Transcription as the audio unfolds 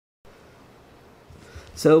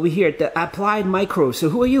So we're here at the AppliedMicro. So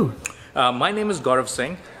who are you? My name is Gaurav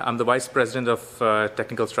Singh. I'm the Vice President of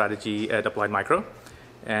Technical Strategy at AppliedMicro.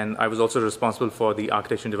 And I was also responsible for the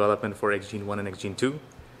architecture and development for XGene 1 and XGene 2.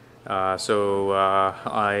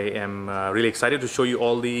 I am really excited to show you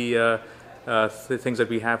all the things that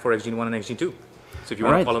we have for XGene 1 and XGene 2. So if you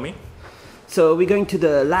want to follow me. So we're going to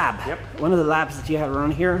the lab. Yep. One of the labs that you have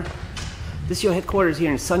around here. This is your headquarters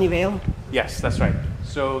here in Sunnyvale? Yes, that's right.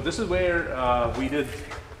 So this is where we did,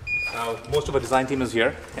 most of our design team is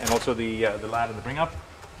here, and also the lab and the bring up.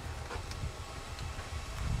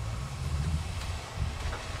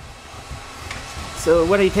 So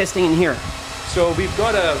what are you testing in here? So we've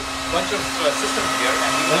got a bunch of systems here,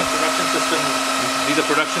 and these are production systems. These are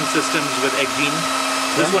production systems with XGene.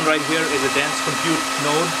 This one right here is a dense compute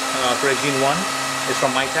node for XGene 1. It's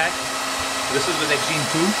from MyTag. This is with XGene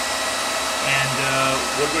 2. And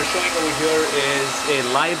what we're showing over here is a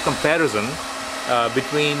live comparison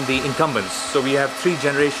between the incumbents. So we have 3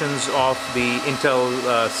 generations of the Intel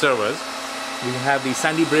servers. We have the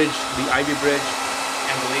Sandy Bridge, the Ivy Bridge,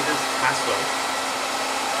 and the latest Haswell.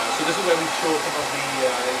 So this is where we show some of the,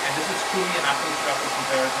 and this is truly an apples-to-apples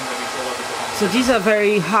comparison that we show what the performance. So these are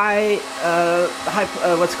very high,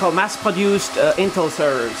 what's called mass-produced Intel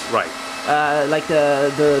servers. Right. Like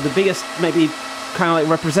the biggest, maybe kind of like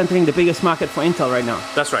representing the biggest market for Intel right now.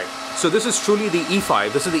 That's right. So this is truly the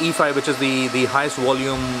E5. This is the E5, which is the highest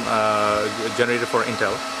volume generator for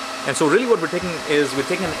Intel. And so really what we're taking is we're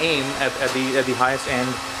taking an aim at the highest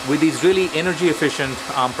end with these really energy efficient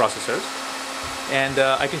ARM processors. And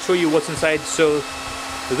I can show you what's inside. So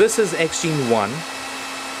this is XGene 1.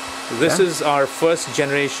 This is our first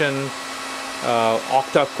generation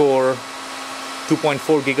octa-core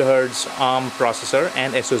 2.4 gigahertz ARM processor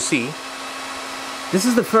and SoC. This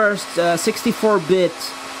is the first 64-bit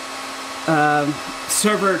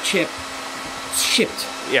server chip shipped.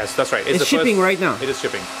 Yes, that's right. It's shipping right now. It is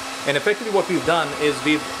shipping. And effectively what we've done is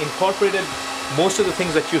we've incorporated most of the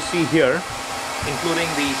things that you see here, including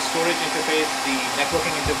the storage interface, the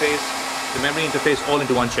networking interface, the memory interface, all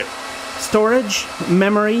into one chip. Storage,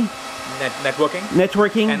 memory,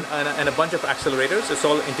 networking, and a bunch of accelerators. It's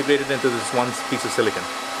all integrated into this one piece of silicon.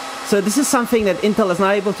 So this is something that Intel is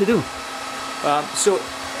not able to do. So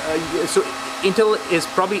Intel is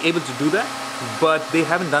probably able to do that, but they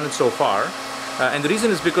haven't done it so far. And the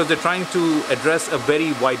reason is because they're trying to address a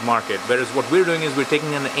very wide market, whereas what we're doing is we're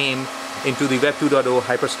taking an aim into the Web 2.0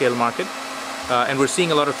 hyperscale market, and we're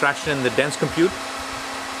seeing a lot of traction in the dense compute,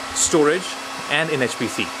 storage, and in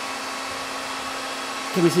HPC.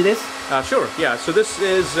 Can we see this? Sure, yeah. So this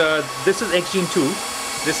is XGene 2.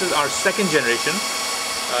 This is our second generation,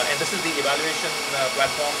 and this is the evaluation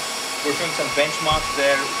platform. We're showing some benchmarks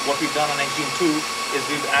there. What we've done on XGene 2 is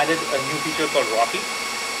we've added a new feature called Rocky.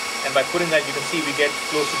 And by putting that, you can see we get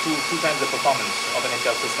close to two times the performance of an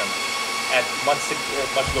Intel system at much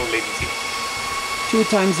lower latency. 2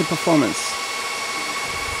 times the performance.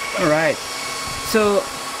 Right. All right. So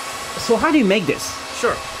how do you make this?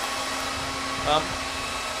 Sure.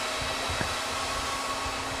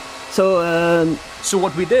 So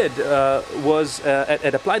what we did was at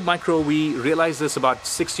AppliedMicro, we realized this about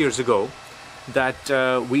 6 years ago, that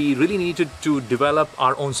we really needed to develop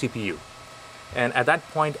our own CPU. And at that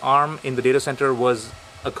point, ARM in the data center was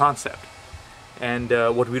a concept. And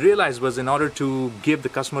what we realized was in order to give the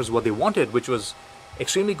customers what they wanted, which was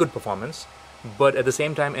extremely good performance, but at the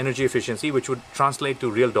same time energy efficiency, which would translate to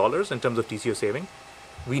real dollars in terms of TCO saving,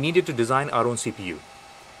 we needed to design our own CPU.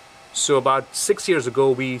 So about 6 years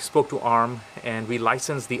ago, we spoke to ARM and we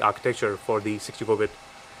licensed the architecture for the 64-bit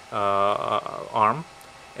ARM.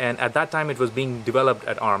 And at that time, it was being developed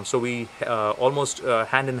at ARM. So we almost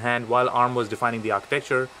hand in hand, while ARM was defining the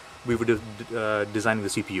architecture, we were designing the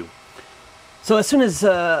CPU. So as soon as,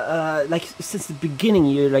 like since the beginning,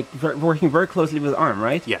 you're like working very closely with ARM,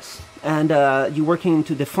 right? Yes. And you're working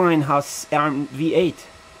to define how ARM v8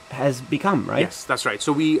 has become, right? Yes, that's right.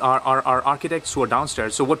 So we are our architects who are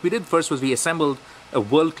downstairs. So what we did first was we assembled a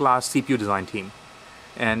world-class CPU design team.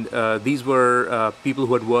 And these were people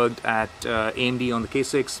who had worked at AMD on the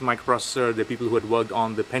K6 microprocessor. They're people who had worked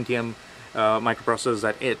on the Pentium microprocessors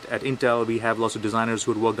at Intel. We have lots of designers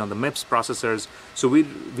who had worked on the MIPS processors. So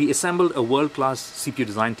we assembled a world-class CPU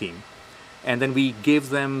design team. And then we gave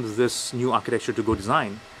them this new architecture to go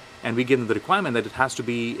design. And we gave them the requirement that it has to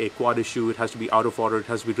be a quad issue, it has to be out of order, it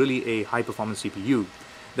has to be really a high-performance CPU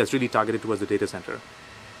that's really targeted towards the data center.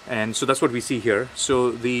 And so that's what we see here.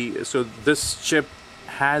 So this chip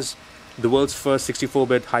has the world's first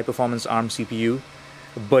 64-bit high-performance ARM CPU.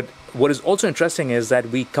 But what is also interesting is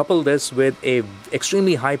that we couple this with a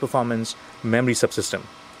extremely high-performance memory subsystem.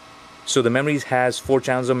 So the memory has 4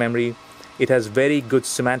 channels of memory. It has very good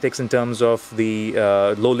semantics in terms of the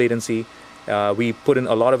low latency. We put in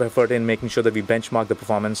a lot of effort in making sure that we benchmark the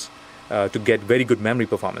performance to get very good memory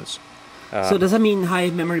performance. So does that mean high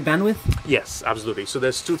memory bandwidth? Yes, absolutely. So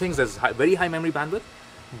there's two things. There's very high memory bandwidth,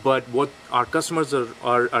 but what our customers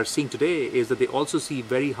are seeing today is that they also see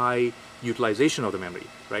very high utilization of the memory,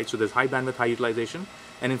 right? So there's high bandwidth, high utilization,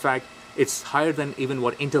 and in fact, it's higher than even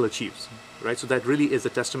what Intel achieves, right? So that really is a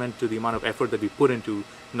testament to the amount of effort that we put into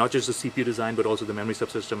not just the CPU design, but also the memory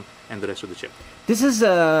subsystem and the rest of the chip. This is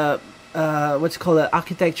what's called an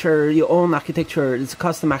architecture, your own architecture. It's a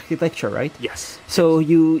custom architecture, right? Yes. So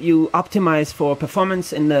you optimize for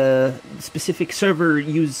performance in the specific server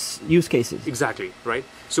use cases. Exactly, right?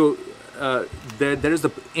 So there is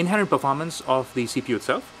the inherent performance of the CPU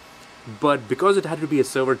itself, but because it had to be a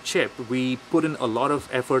server chip, we put in a lot of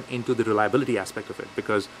effort into the reliability aspect of it,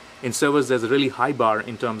 because in servers there's a really high bar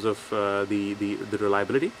in terms of the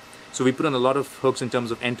reliability. So we put in a lot of hooks in terms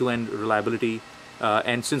of end-to-end reliability,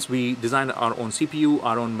 and since we designed our own CPU,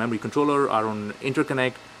 our own memory controller, our own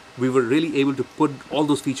interconnect, we were really able to put all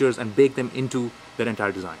those features and bake them into that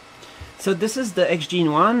entire design. So this is the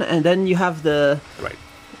XGene 1, and then you have the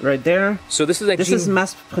right there. So this is XGene. This is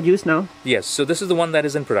mass produced now. Yes. So this is the one that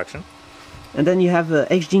is in production. And then you have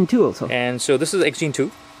XGene 2 also. And so this is XGene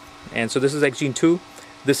 2. And so this is XGene 2.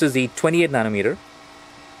 This is the 28 nanometer.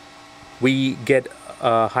 We get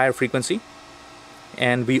a higher frequency.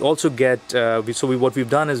 And we also get, what we've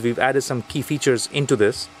done is we've added some key features into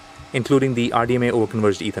this, including the RDMA over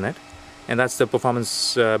converged Ethernet. And that's the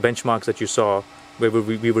performance benchmarks that you saw, where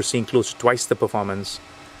we were seeing close to twice the performance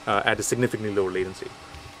at a significantly lower latency.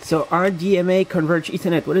 So RDMA converged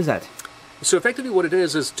Ethernet, what is that? So effectively what it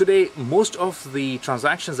is today most of the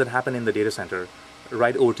transactions that happen in the data center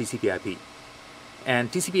ride over TCP/IP.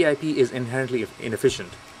 And TCP/IP is inherently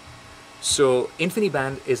inefficient. So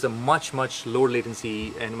InfiniBand is a much lower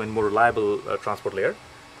latency and more reliable transport layer.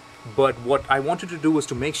 But what I wanted to do was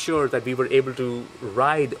to make sure that we were able to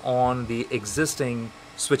ride on the existing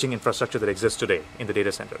switching infrastructure that exists today in the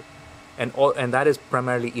data center. And that is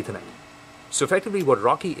primarily Ethernet. So effectively what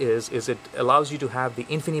Rocky is it allows you to have the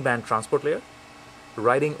InfiniBand transport layer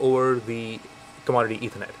riding over the commodity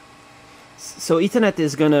Ethernet. So Ethernet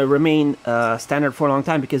is going to remain standard for a long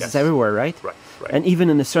time because it's everywhere, right? Right. And even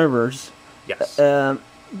in the servers. Yes.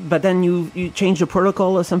 But then you change the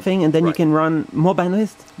protocol or something, and then you can run more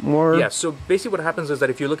bandwidth, more... Yeah, so basically what happens is that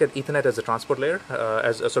if you look at Ethernet as a transport layer,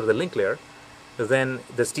 as a sort of the link layer, then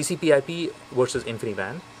there's TCP/IP versus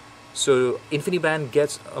InfiniBand. So InfiniBand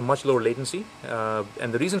gets a much lower latency,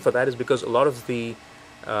 and the reason for that is because a lot of the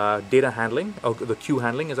data handling, or the queue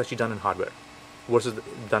handling, is actually done in hardware versus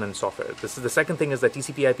done in software. The second thing is that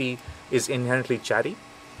TCP/IP is inherently chatty,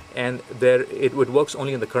 and it works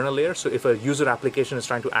only in the kernel layer. So if a user application is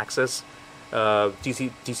trying to access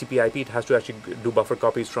TCP/IP, it has to actually do buffer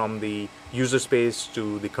copies from the user space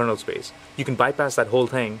to the kernel space. You can bypass that whole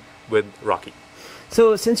thing with Rocky.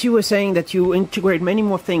 So since you were saying that you integrate many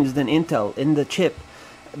more things than Intel in the chip,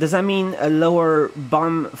 does that mean a lower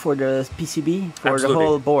BOM for the PCB, for Absolutely. the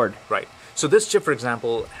whole board? Right. So this chip, for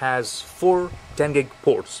example, has 4 10-gig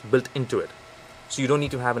ports built into it. So you don't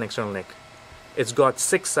need to have an external NIC. It's got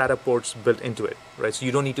 6 SATA ports built into it, right? So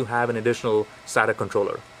you don't need to have an additional SATA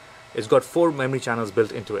controller. It's got 4 memory channels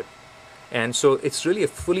built into it. And so it's really a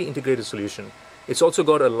fully integrated solution. It's also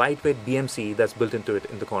got a lightweight BMC that's built into it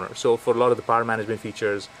in the corner. So for a lot of the power management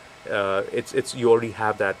features, you already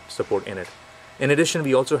have that support in it. In addition,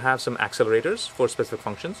 we also have some accelerators for specific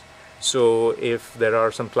functions. So if there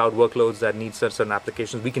are some cloud workloads that need certain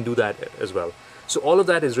applications, we can do that as well. So all of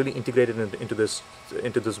that is really integrated into this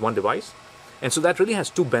one device. And so that really has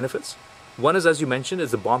 2 benefits. One is, as you mentioned, is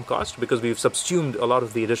the BOM cost, because we've subsumed a lot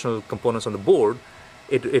of the additional components on the board.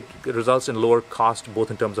 It results in lower cost, both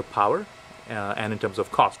in terms of power and in terms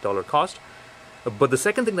of dollar cost. But the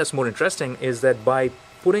second thing that's more interesting is that by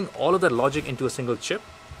putting all of that logic into a single chip,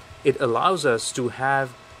 it allows us to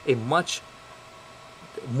have a much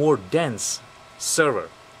more dense server,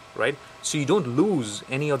 right? So you don't lose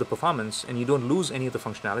any of the performance and you don't lose any of the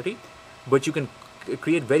functionality, but you can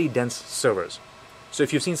create very dense servers. So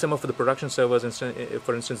if you've seen some of the production servers,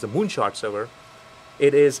 for instance, the Moonshot server,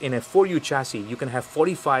 it is in a 4U chassis, you can have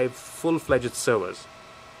 45 full-fledged servers,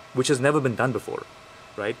 which has never been done before,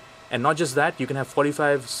 right? And not just that, you can have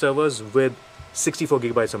 45 servers with 64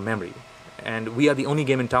 gigabytes of memory. And we are the only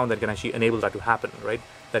game in town that can actually enable that to happen, right?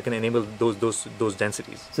 That can enable those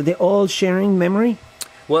densities. So they're all sharing memory?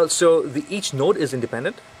 Well, so each node is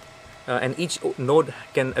independent, and each node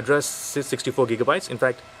can address 64 gigabytes. In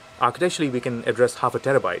fact, architecturally, we can address half a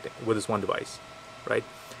terabyte with this one device, right?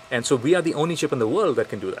 And so we are the only chip in the world that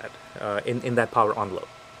can do that in that power envelope.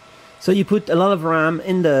 So you put a lot of RAM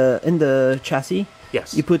in the chassis.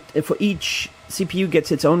 Yes. You put for each CPU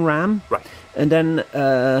gets its own RAM. Right. And then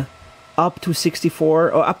up to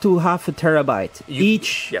 64 or up to half a terabyte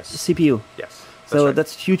each yes. CPU. Yes. So right.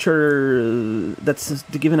 that's future. That's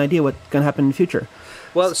to give an idea what can happen in the future.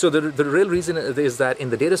 Well, so the real reason is that in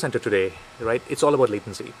the data center today, right, it's all about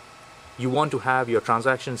latency. You want to have your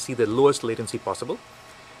transactions see the lowest latency possible.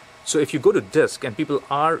 So if you go to disk, and people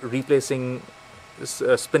are replacing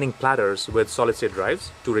spinning platters with solid-state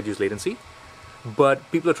drives to reduce latency, but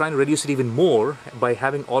people are trying to reduce it even more by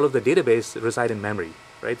having all of the database reside in memory,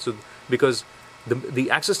 right? So because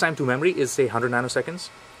the access time to memory is, say, 100 nanoseconds,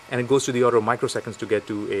 and it goes to the order of microseconds to get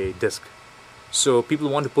to a disk. So people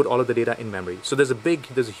want to put all of the data in memory. So there's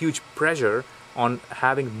a huge pressure on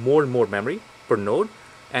having more and more memory per node,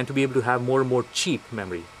 and to be able to have more and more cheap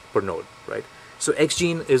memory per node, right? So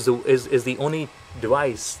XGene is the only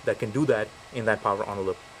device that can do that in that power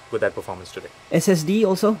envelope with that performance today. SSD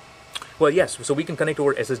also? Well, yes. So we can connect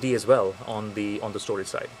over SSD as well on the storage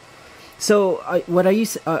side. So what are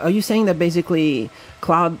you saying that basically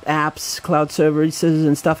cloud apps, cloud services,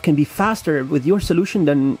 and stuff can be faster with your solution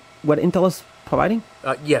than what Intel is providing?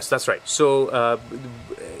 Yes, that's right. So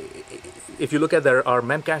if you look at our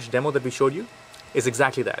Memcache demo that we showed you, is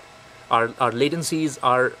exactly that. Our latencies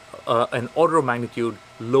are an order of magnitude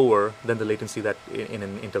lower than the latency that in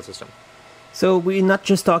an Intel system. So we're not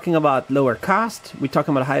just talking about lower cost, we're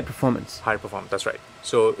talking about higher performance. Higher performance, that's right.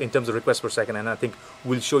 So in terms of requests per second, and I think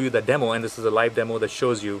we'll show you that demo, and this is a live demo that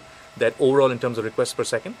shows you that overall in terms of requests per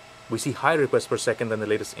second, we see higher requests per second than the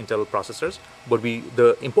latest Intel processors. But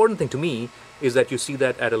the important thing to me is that you see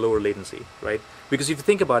that at a lower latency, right? Because if you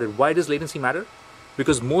think about it, why does latency matter?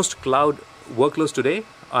 Because most cloud workloads today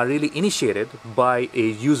are really initiated by a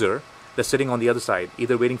user that's sitting on the other side,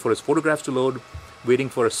 either waiting for his photographs to load, waiting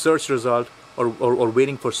for a search result, or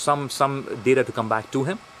waiting for some data to come back to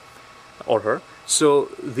him or her. So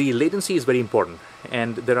the latency is very important.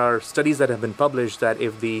 And there are studies that have been published that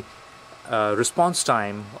if the response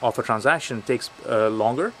time of a transaction takes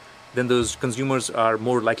longer, then those consumers are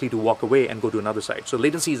more likely to walk away and go to another site. So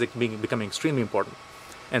latency is becoming extremely important.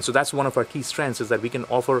 And so that's one of our key strengths, is that we can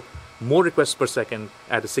offer more requests per second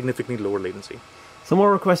at a significantly lower latency. So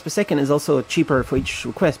more requests per second is also cheaper for each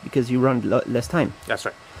request because you run less time. That's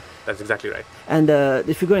right. That's exactly right. And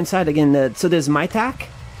if you go inside again, so there's MyTac,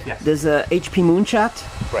 yes. There's HP Moonshot,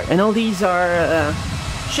 right. And all these are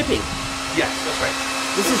shipping. Yes, that's right.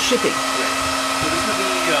 This is shipping. Right.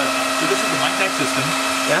 So this is the MyTac system.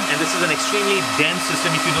 Yeah. And this is an extremely dense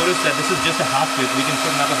system. If you notice that this is just a half chip, we can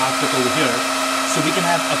put another half chip over here. So we can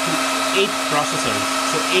have up to 8 processors.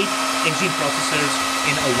 So 8 XGene processors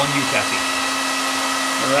in a 1U chassis.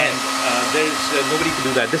 Right. And there's nobody can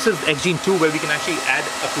do that. This is XGene 2, where we can actually add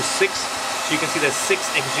up to 6. So you can see there's 6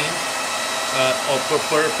 XGenes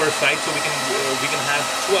per site. So we can have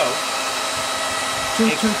 12.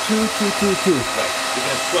 2. Right. We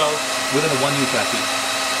can have 12 within a 1U chassis.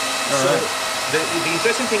 So the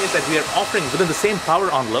interesting thing is that we are offering within the same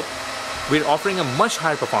power envelope, we're offering a much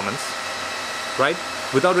higher performance, right?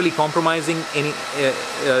 Without really compromising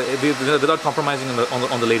without compromising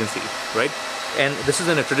on the latency, right? And this is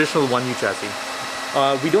in a traditional 1U chassis.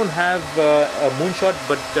 We don't have a Moonshot,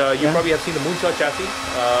 but you probably have seen the Moonshot chassis.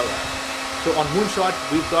 So on Moonshot,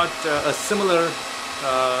 we've got a similar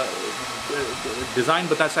design,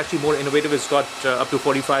 but that's actually more innovative. It's got up to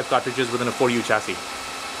 45 cartridges within a 4U chassis.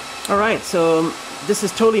 All right, so this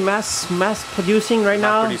is totally mass producing right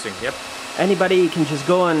now. Mass producing, yep. Anybody can just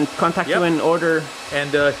go and contact you and order.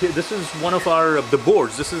 And this is one of the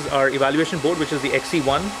boards. This is our evaluation board, which is the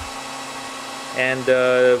XC1. And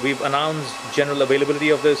we've announced general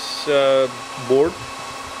availability of this board.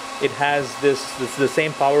 It has the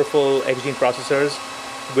same powerful XGene processors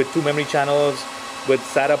with 2 memory channels, with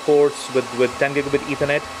SATA ports, with 10 gigabit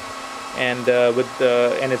Ethernet, and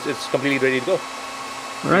it's completely ready to go.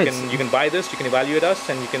 Right. You can buy this, you can evaluate us,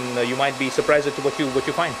 and you might be surprised at what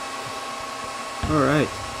you find. All right.